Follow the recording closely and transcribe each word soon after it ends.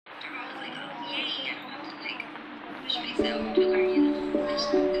myself to learn, which is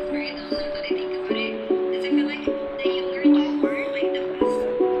very dumb now that I think about it. Because I feel like the younger you are, like the fast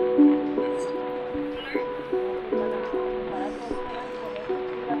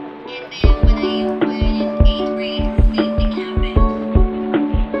and then when I went in 8th grade, same thing happened.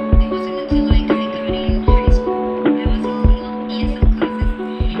 It wasn't until like I got in high school, I was in ESL classes.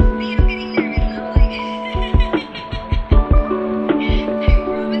 See, I'm getting nervous now, like I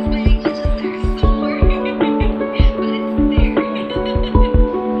promise my English is there somewhere, but it's there. I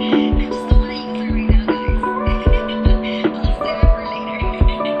just don't want to use it right now, guys. I'll save it for later.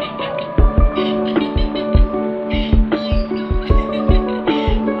 I know.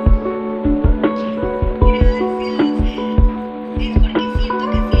 Yes, yes. Es porque siento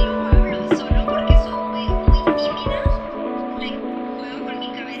que si lo hablo solo porque soy muy tímida, like, juego con mi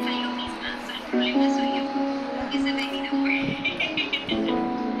cabeza yo misma, so el problema soy yo, que se me mira more.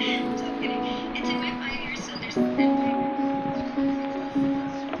 Just kidding. It took me 5 years to understand that.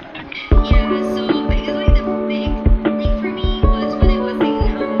 Yeah, so I guess like the big thing for me was when I was in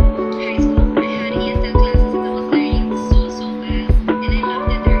high school. I had ESL classes and I was learning so fast, and I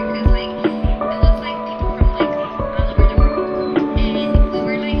loved it there because like it was like people from like all over the world, and we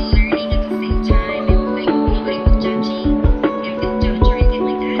were like learning at the same time, and like nobody was judging, didn't judge or anything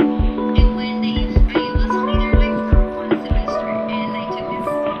like that. And when I was only there like for 1 semester, and I took this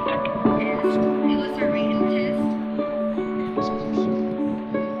test. It was a written test.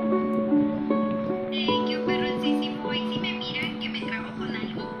 Thank you, perroncísimo. Hoy si me miran que me trabo con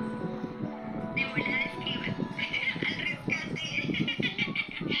algo, de volada escriban. Al rescate.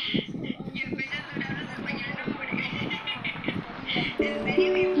 Yo apenas no hablo español, no, hombre. En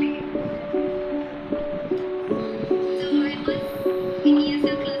serio,